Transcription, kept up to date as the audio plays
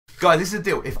Guys, this is the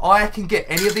deal. If I can get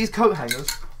any of these coat hangers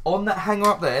on that hanger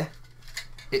up there,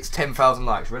 it's 10,000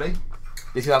 likes. Ready?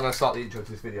 This is how I'm going to start the intro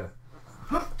to this video.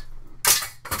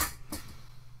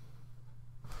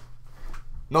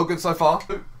 Not good so far.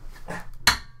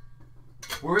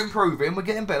 We're improving. We're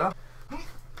getting better.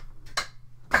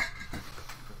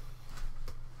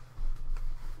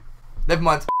 Never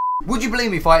mind. Would you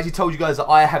believe me if I actually told you guys that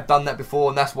I have done that before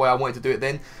and that's why I wanted to do it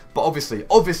then? But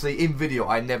obviously in video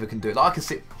I never can do it. Like I can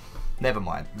sit... Never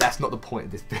mind. That's not the point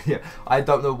of this video. I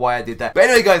don't know why I did that. But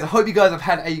anyway guys, I hope you guys have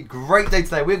had a great day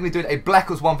today. We're going to be doing a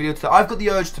Black Ops 1 video today. I've got the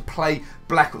urge to play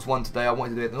Black Ops 1 today. I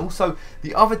wanted to do it. And also,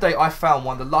 the other day I found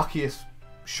one of the luckiest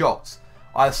shots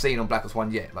I've seen on Black Ops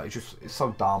 1 yet. Like, it's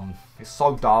so dumb. It's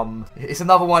so dumb. It's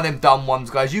another one of them dumb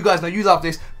ones, guys. You guys know you love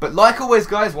this. But like always,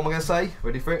 guys, what am I going to say?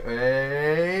 Ready for it?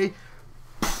 Hey.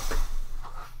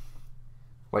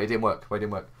 Wait, it didn't work. Wait, it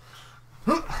didn't work.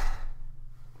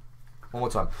 One more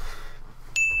time.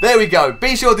 There we go.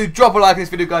 Be sure to drop a like in this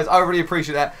video, guys. I really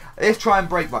appreciate that. Let's try and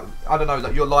break, like, I don't know,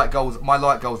 like your like goals. My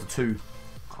like goals are too,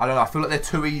 I don't know, I feel like they're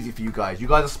too easy for you guys. You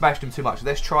guys have smashed them too much.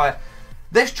 Let's try,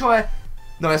 no,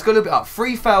 let's go a little bit up.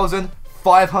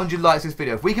 3,500 likes this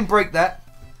video. If we can break that,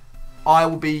 I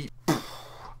will be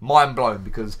mind blown,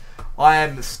 because I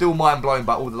am still mind blown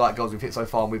by all the like goals we've hit so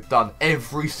far, and we've done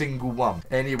every single one.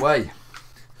 Anyway,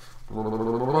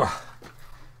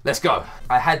 let's go.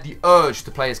 I had the urge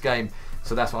to play this game,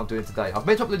 so that's what I'm doing today. I've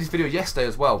meant to upload this video yesterday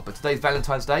as well, but today's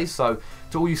Valentine's Day, so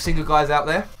to all you single guys out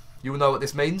there, you will know what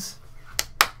this means.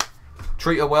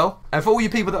 Treat her well. And for all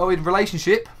you people that are in a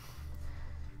relationship,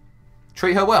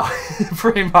 treat her well.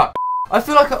 Pretty much. I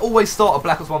feel like I always start a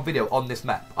Black Ops 1 video on this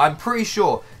map. I'm pretty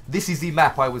sure this is the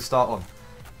map I would start on.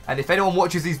 And if anyone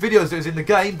watches these videos that is in the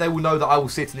game, they will know that I will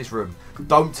sit in this room.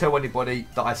 Don't tell anybody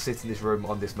that I sit in this room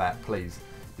on this map, please.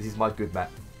 This is my good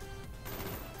map.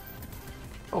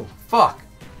 Oh, fuck.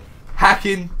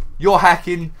 Hacking. You're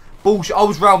hacking. Bullshit. I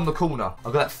was round the corner.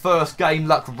 I've got that first game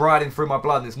luck riding through my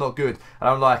blood and it's not good. I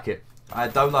don't like it. I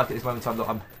don't like it at this moment in time.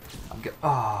 Look,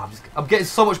 I'm getting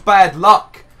so much bad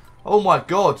luck. Oh my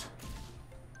god.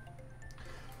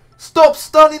 Stop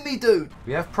stunning me, dude.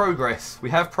 We have progress. We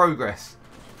have progress.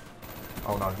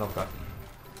 Oh no, another guy.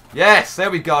 Yes,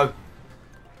 there we go.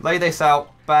 Lay this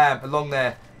out. Bam, along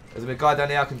there. There's a guy down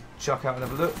here I can chuck out and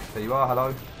have a look. There you are,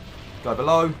 hello. Go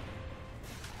below.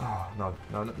 Oh, no,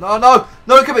 no, no, no, no,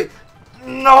 no, it could be.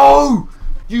 No!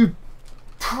 You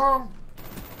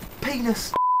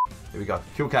penis. Here we go.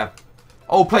 Kill cam.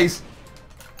 Oh, please.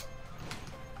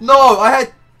 No, I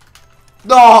had...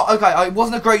 No, okay, it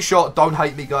wasn't a great shot. Don't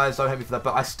hate me, guys. Don't hate me for that.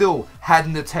 But I still had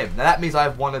an attempt. Now, that means I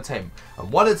have one attempt.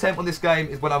 And one attempt on this game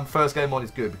is when I'm first game on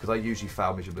is good, because I usually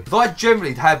fail miserably. Because I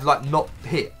generally have, like, not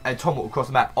hit a tomahawk across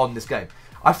the map on this game.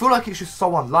 I feel like it's just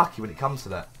so unlucky when it comes to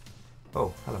that.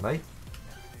 Oh, hello, mate.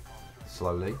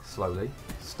 Slowly, slowly.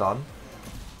 Stun.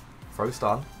 Throw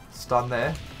stun. Stun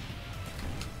there.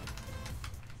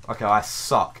 Okay, I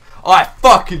suck. I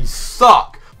fucking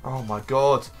suck! Oh my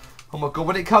god. Oh my god,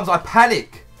 when it comes, I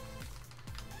panic.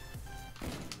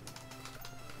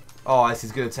 Oh, this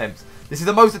is a good attempt. This is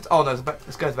the most... Oh no,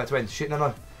 this game's about to end. Shit, no,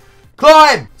 no.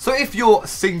 Climb! So if you're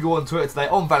single on Twitter today,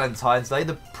 on Valentine's Day,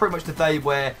 pretty much the day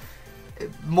where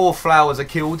more flowers are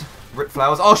killed. Rip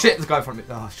flowers. Oh shit, there's a guy in front of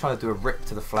me. Oh, I was trying to do a rip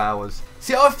to the flowers.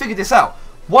 See, I've figured this out.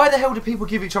 Why the hell do people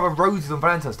give each other roses on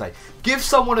Valentine's Day? Give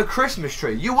someone a Christmas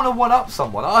tree. You want to one-up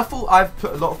someone. I thought I've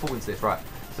put a lot of thought into this, right?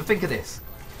 So think of this.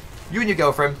 You and your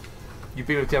girlfriend, you've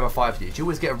been together 5 years. You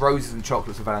always get roses and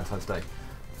chocolates on Valentine's Day.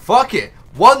 Fuck it.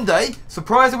 One day,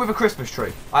 surprise her with a Christmas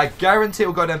tree. I guarantee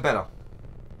it'll go down better.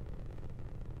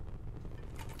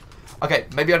 Okay,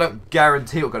 maybe I don't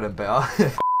guarantee it'll go down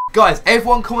better. Guys,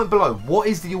 everyone comment below. What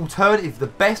is the alternative, the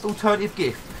best alternative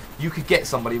gift you could get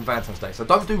somebody on Valentine's Day? So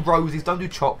don't do roses, don't do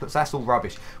chocolates, that's all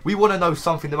rubbish. We want to know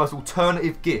something, the most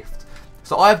alternative gift.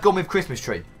 So I've gone with Christmas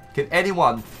tree. Can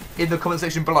anyone in the comment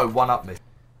section below one-up me?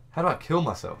 How do I kill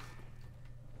myself?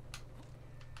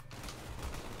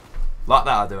 Like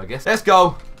that I do, I guess. Let's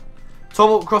go.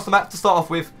 Tomahawk across the map to start off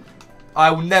with. I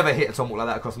will never hit a tomahawk like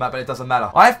that across the map, but it doesn't matter.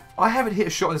 I haven't hit a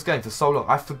shot in this game for so long.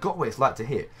 I forgot what it's like to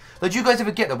hit. Like, do you guys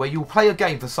ever get that where you'll play a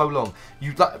game for so long,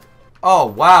 you like... Oh,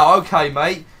 wow, okay,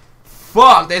 mate.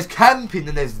 Fuck, there's camping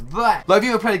and there's that. Like, have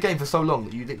you ever played a game for so long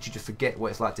that you literally just forget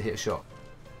what it's like to hit a shot?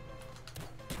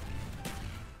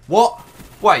 What?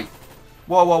 Wait.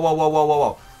 Whoa, whoa, whoa, whoa, whoa, whoa,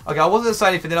 whoa. Okay, I wasn't going to say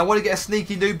anything then. I want to get a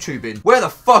sneaky noob tube in. Where the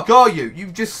fuck are you?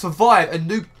 You just survived a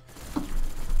noob...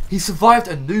 He survived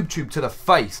a noob tube to the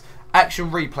face.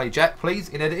 Action replay, Jack, please,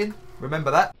 in editing.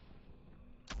 Remember that.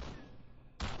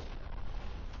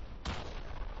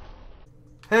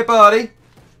 Hey, buddy.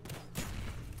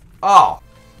 Oh.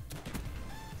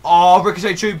 Oh,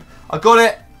 Ricochet Tube. I got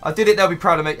it. I did it. They'll be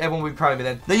proud of me. Everyone will be proud of me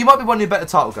then. Now, you might be wanting a better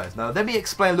title, guys. Now, let me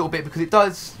explain a little bit because it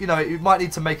does, you know, you might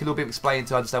need to make a little bit of explaining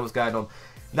to understand what's going on.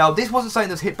 Now, this wasn't something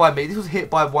that's hit by me. This was hit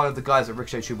by one of the guys at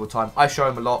Ricochet Tube all the time. I show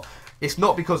him a lot. It's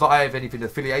not because I have anything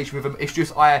affiliation with him. It's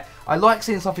just I like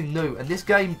seeing something new. And this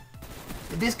game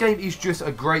is just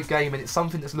a great game, and it's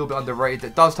something that's a little bit underrated,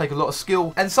 that does take a lot of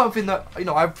skill, and something that, you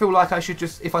know, I feel like I should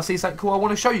just, if I see something cool, I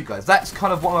want to show you guys. That's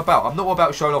kind of what I'm about. I'm not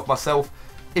about showing off myself.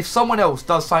 If someone else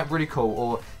does something really cool,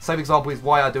 or same example is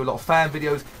why I do a lot of fan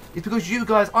videos, it's because you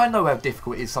guys, I know how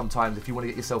difficult it is sometimes if you want to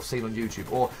get yourself seen on YouTube,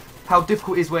 or how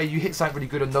difficult it is where you hit something really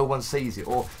good and no one sees it,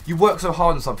 or you work so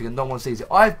hard on something and no one sees it.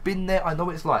 I've been there, I know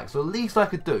what it's like, so the least I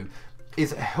could do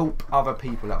is help other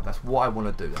people out. That's what I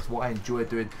want to do. That's what I enjoy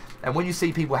doing. And when you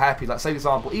see people happy, like say for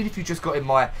example, even if you just got in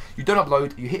my, you don't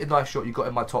upload, you hit a nice shot, you got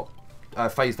in my top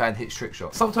phase fan hit trick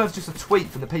shot. Sometimes just a tweet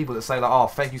from the people that say like, oh,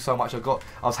 thank you so much, I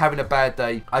was having a bad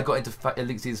day, I got into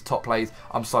Linkzy's top plays,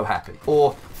 I'm so happy.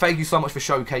 Or thank you so much for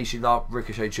showcasing our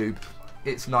Ricochet Tube.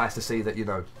 It's nice to see that, you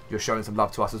know, you're showing some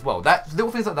love to us as well. That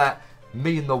little things like that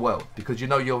mean the world, because you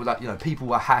know, you're like, you know,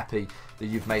 people are happy that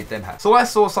you've made them happy. So I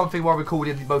saw something while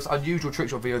recording the most unusual trick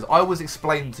shot videos. I was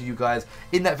explaining to you guys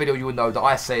in that video, you will know that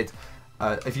I said,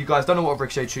 if you guys don't know what a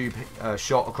Ricochet Tube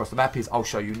shot across the map is, I'll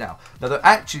show you now. Now,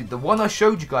 actually, the one I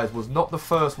showed you guys was not the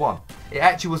first one. It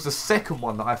actually was the second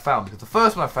one that I found, because the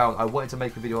first one I found, I wanted to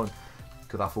make a video on,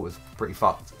 because I thought it was pretty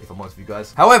fucked, if I'm honest with you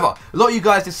guys. However, a lot of you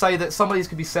guys did say that some of these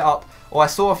could be set up, or I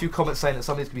saw a few comments saying that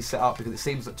some of these could be set up because it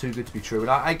seems like too good to be true. And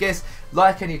I guess,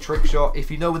 like any trick shot,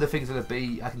 if you know where the things are going to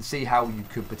be, I can see how you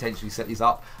could potentially set these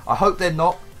up. I hope they're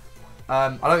not.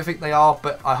 I don't think they are,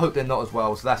 but I hope they're not as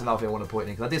well. So that's another thing I want to point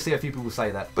in, because I did see a few people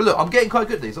say that. But look, I'm getting quite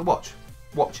good at these. So watch.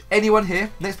 Watch. Anyone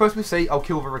here, next person we see, I'll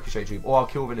kill with a Ricochet Tube, or I'll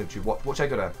kill with a noob tube. Watch I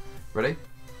go down. Ready?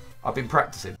 I've been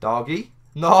practicing. Doggy.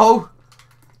 No.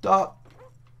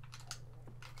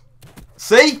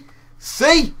 See?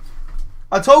 See?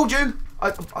 I told you.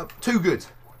 Too good.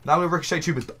 Now I'm going to Ricochet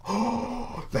Tube a dog.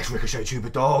 Oh, let's Ricochet Tube a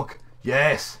dog.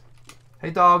 Yes.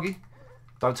 Hey, doggy.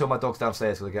 Don't tell my dog's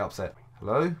downstairs because I get upset.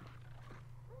 Hello?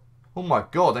 Oh my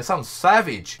god, they sound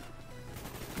savage.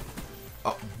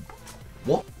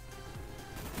 What?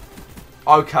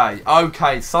 Okay,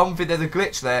 okay. Something, there's a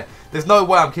glitch there. There's no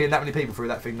way I'm killing that many people through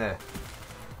that thing there.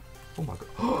 Oh my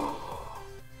god.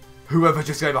 Whoever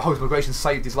just gave a host migration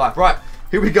saved his life. Right,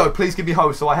 here we go. Please give me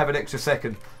host so I have an extra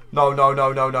second. No, no,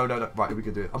 no, no, no, no, no. Right, we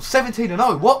can do it. I'm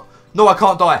 17-0. What? No, I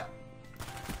can't die.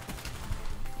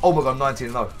 Oh my god, I'm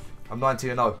 19-0. I'm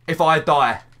 19-0. If I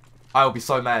die, I'll be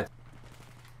so mad.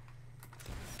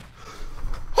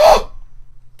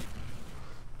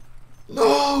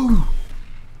 No!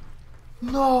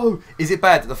 No! Is it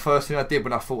bad that the first thing I did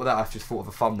when I thought of that, I just thought of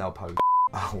a thumbnail pose?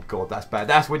 Oh god, that's bad.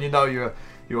 That's when you know you're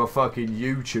a fucking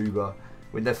YouTuber.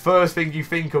 When the first thing you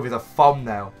think of is a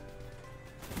thumbnail.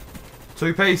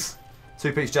 Two-piece.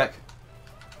 Two-piece, Jack.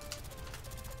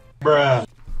 Bruh.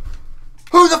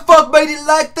 Who the fuck made it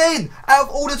lag then? Out of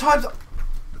all the times...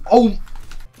 Oh...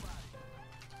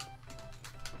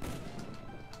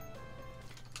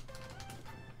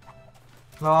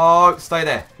 No, stay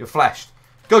there. You're flashed.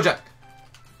 Go, Jack.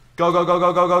 Go, go, go,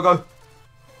 go, go, go, go.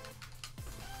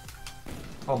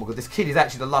 Oh my god, this kid is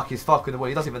actually the luckiest fucker in the world.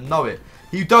 He doesn't even know it.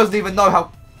 He doesn't even know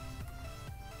how...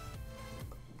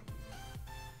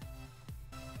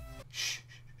 Shh.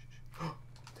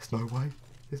 There's no way.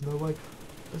 There's no way.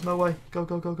 There's no way. Go,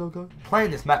 go, go, go, go. Playing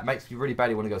this map makes me really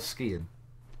badly want to go skiing.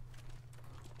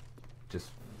 Just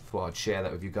thought I'd share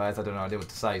that with you guys. I don't know idea what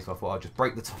to say, so I thought I'd just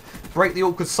break the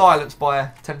awkward silence by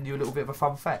telling you a little bit of a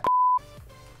fun fact.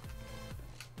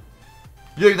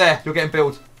 You there, you're getting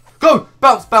billed. Go!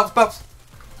 Bounce, bounce, bounce!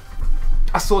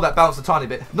 I saw that bounce a tiny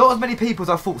bit. Not as many people as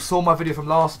I thought saw my video from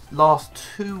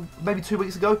maybe 2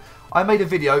 weeks ago. I made a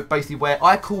video basically where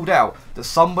I called out that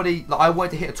somebody, like I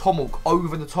wanted to hit a tomahawk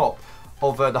over the top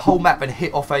of the whole map and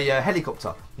hit off a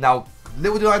helicopter. Now,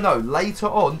 little did I know, later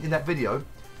on in that video,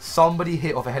 somebody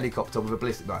hit off a helicopter with a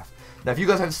ballistic knife. Now, if you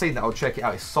guys haven't seen that, I'll check it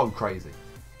out. It's so crazy.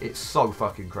 It's so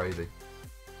fucking crazy.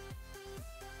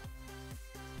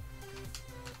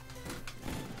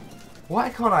 Why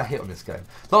can't I hit on this game?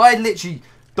 Like, I literally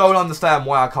don't understand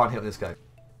why I can't hit on this game.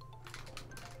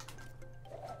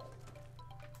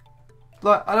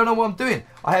 Like, I don't know what I'm doing.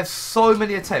 I have so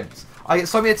many attempts. I get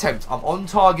so many attempts. I'm on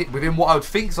target within what I would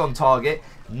think is on target.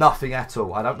 Nothing at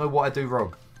all. I don't know what I do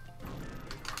wrong.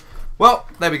 Well,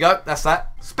 there we go. That's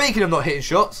that. Speaking of not hitting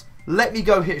shots, let me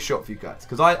go hit a shot for you guys.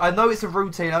 Because I know it's a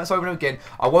routine. It's over and over again.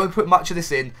 I won't put much of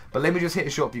this in. But let me just hit a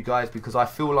shot for you guys. Because I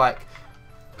feel like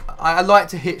I like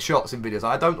to hit shots in videos.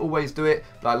 I don't always do it,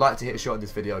 but I like to hit a shot in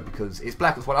this video because it's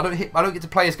Black Ops 1. I don't get to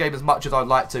play this game as much as I'd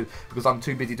like to because I'm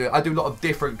too busy doing it. I do a lot of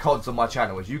different CODs on my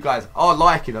channel, which you guys are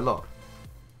liking a lot.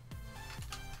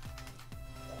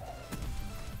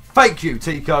 Thank you,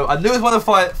 Tico. I knew it was one of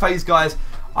the phase guys.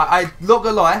 I not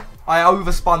gonna lie, I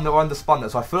overspun it or underspun it,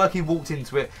 so I feel like he walked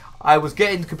into it. I was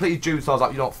getting completely juiced, so I was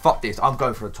like, you know what, fuck this, I'm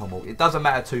going for a tomahawk. It doesn't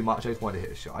matter too much, I just wanted to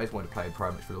hit a shot. I just wanted to play in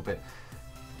pro match for a little bit.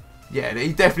 Yeah,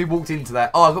 he definitely walked into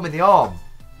that. Oh, I got him in the arm.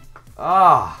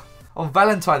 Ah, on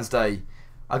Valentine's Day,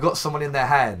 I got someone in their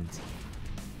hand.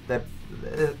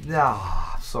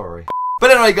 Sorry.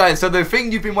 But anyway, guys, so the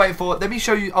thing you've been waiting for, let me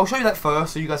show you. I'll show you that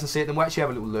first so you guys can see it, then we'll actually have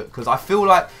a little look. Because I feel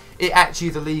like it actually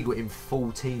is illegal in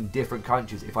 14 different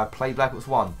countries if I play Black Ops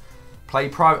 1, play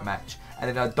private match, and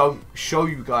then I don't show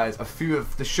you guys a few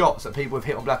of the shots that people have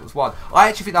hit on Black Ops 1. I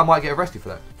actually think I might get arrested for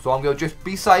that. So I'm going to just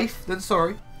be safe than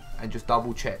sorry and just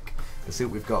double check and see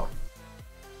what we've got.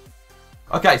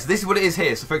 Okay, so this is what it is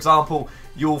here. So for example,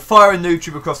 you'll fire a noob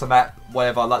tube across the map,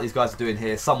 whatever, like these guys are doing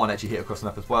here. Someone actually hit across the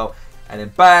map as well. And then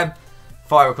bam,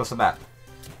 fire across the map.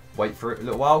 Wait for it a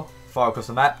little while, fire across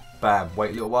the map, bam,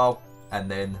 wait a little while, and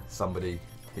then somebody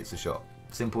hits a shot.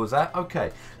 Simple as that.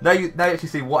 Okay. Now you actually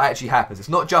see what actually happens. It's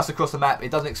not just across the map.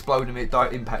 It doesn't explode them. It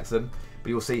impacts them. But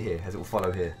you'll see here as it will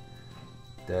follow here.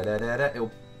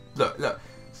 It'll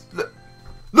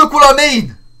look what I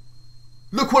mean.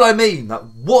 Look what I mean. Like,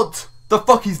 what the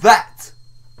fuck is that?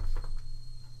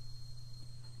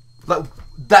 Like,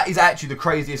 that is actually the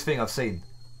craziest thing I've seen.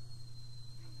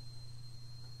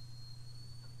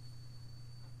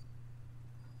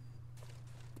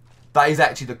 That is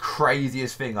actually the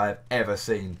craziest thing I have ever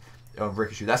seen on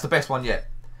Ricochet. That's the best one yet.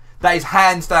 That is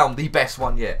hands down the best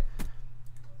one yet.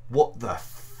 What the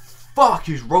fuck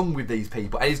is wrong with these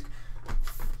people? And he's...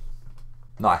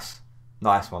 Nice.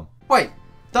 Nice one. Wait.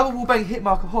 Double wallbang hit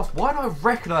marker Hoss. Why do I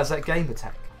recognise that game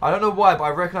attack? I don't know why, but I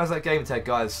recognise that game attack,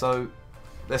 guys. So,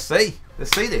 let's see.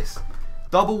 Let's see this.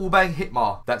 Double wallbang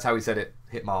Hitmar. That's how he said it.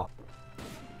 Hitmar.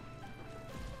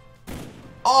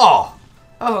 Oh!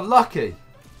 That was unlucky.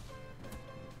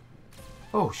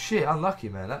 Oh shit, unlucky,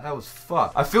 man. That was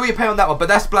fucked. I feel your pain on that one, but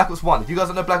that's Black Ops 1. If you guys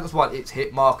don't know Black Ops 1, it's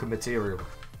hit marker material.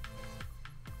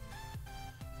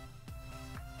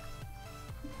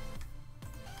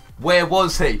 Where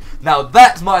was he? Now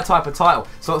that's my type of title.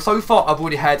 So far I've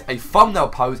already had a thumbnail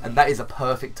pose, and that is a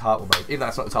perfect title, mate. Even though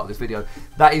that's not the title of this video,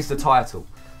 that is the title.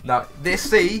 Now let's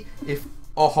see if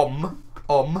I don't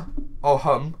know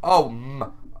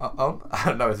how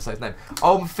to say his name.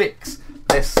 Fix.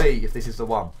 Let's see if this is the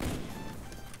one.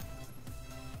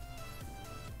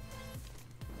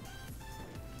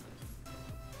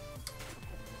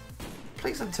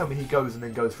 Please don't tell me he goes and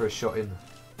then goes for a shot in.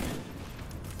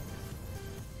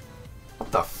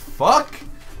 What the fuck?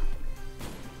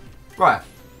 Right.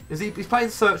 He's playing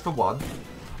search for one.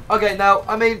 Okay, now,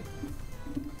 I mean,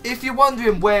 if you're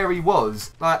wondering where he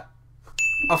was, like,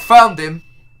 I found him.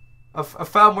 I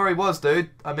found where he was, dude.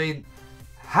 I mean,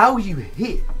 how you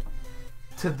hit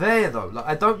to there, though? Like,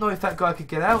 I don't know if that guy could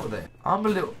get out of there. I'm a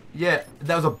little... Yeah,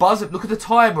 there was a buzzer. Look at the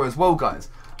timer as well, guys.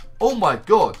 Oh, my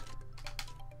God.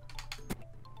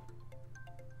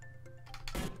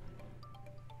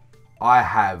 I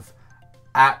have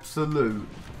absolute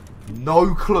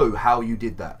no clue how you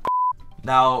did that.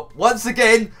 Now, once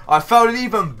again, I found an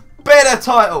even better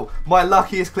title. My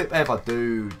luckiest clip ever.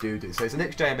 Dude. So it's an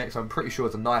XJMX. I'm pretty sure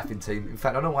it's a knifing team. In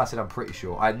fact, I don't know why I said I'm pretty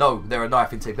sure. I know they're a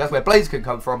knifing team. That's where Blaze can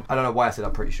come from. I don't know why I said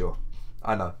I'm pretty sure.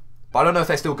 I know. But I don't know if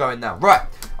they're still going now. Right.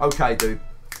 Okay, dude.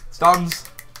 Stuns.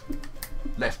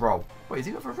 Let's roll. Wait, is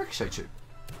he got for a ricochet tube?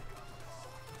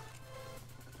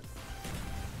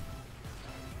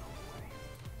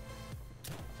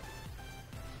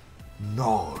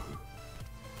 No.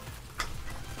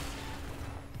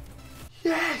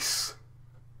 Yes.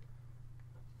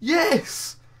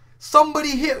 Yes.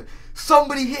 Somebody hit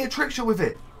a trick shot with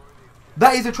it.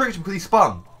 That is a trick shot because he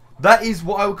spun. That is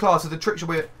what I would class as a trick shot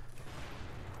with it.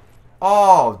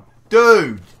 Oh,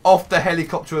 dude. Off the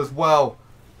helicopter as well.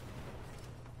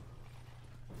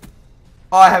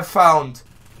 I have found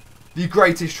the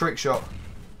greatest trick shot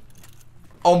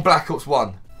on Black Ops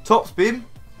 1. Top spin.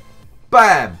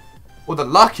 Bam. Or the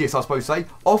luckiest, I suppose to say.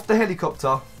 Off the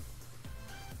helicopter.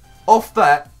 Off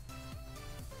that.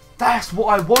 That's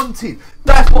what I wanted.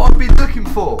 That's what I've been looking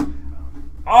for.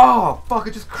 Oh, fuck.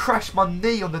 I just crashed my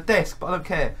knee on the desk, but I don't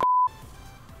care.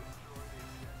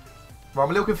 Right, I'm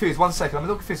a little confused. 1 second. I'm a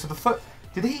little confused. So the foot...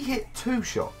 Did he hit 2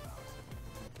 shot?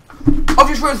 I've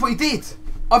just realised what he did.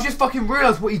 I've just fucking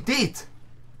realised what he did.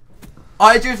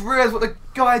 I just realised what the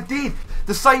guy did.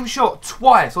 the same shot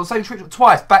twice, or the same trick shot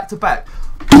twice, back to back.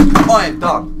 I am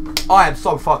done. I am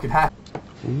so fucking happy.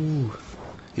 Ooh,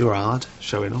 you're hard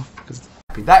showing off.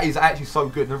 That is actually so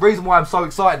good. And the reason why I'm so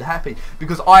excited and happy,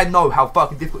 because I know how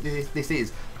fucking difficult this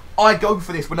is. I go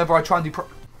for this whenever I try and do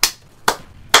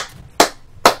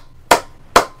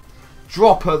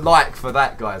Drop a like for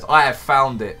that, guys. I have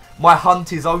found it. My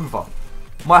hunt is over.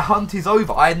 My hunt is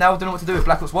over. I now don't know what to do with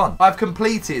Black Ops 1. I've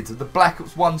completed the Black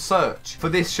Ops 1 search for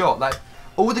this shot. Like,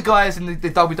 all the guys in the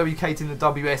WWK team, the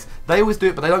WS, they always do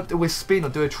it, but they don't always spin or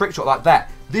do a trick shot like that.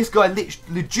 This guy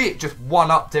legit just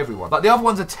one-upped everyone. Like, the other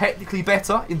ones are technically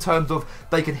better in terms of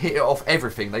they can hit it off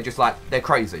everything. They just, like, they're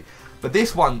crazy. But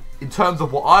this one, in terms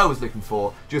of what I was looking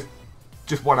for, just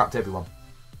one-upped everyone.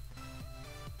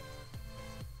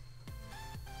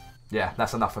 Yeah,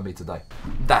 that's enough for me today.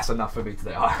 That's enough for me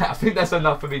today. I think that's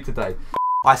enough for me today.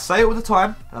 I say it all the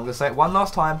time, and I'm going to say it one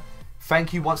last time.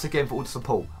 Thank you once again for all the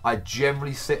support. I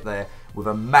generally sit there with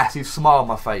a massive smile on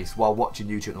my face while watching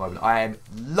YouTube at the moment. I am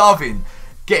loving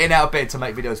getting out of bed to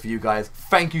make videos for you guys.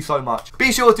 Thank you so much.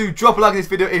 Be sure to drop a like in this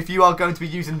video if you are going to be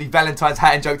using the Valentine's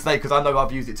hat and joke today, because I know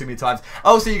I've used it too many times.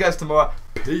 I'll see you guys tomorrow.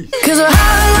 Peace.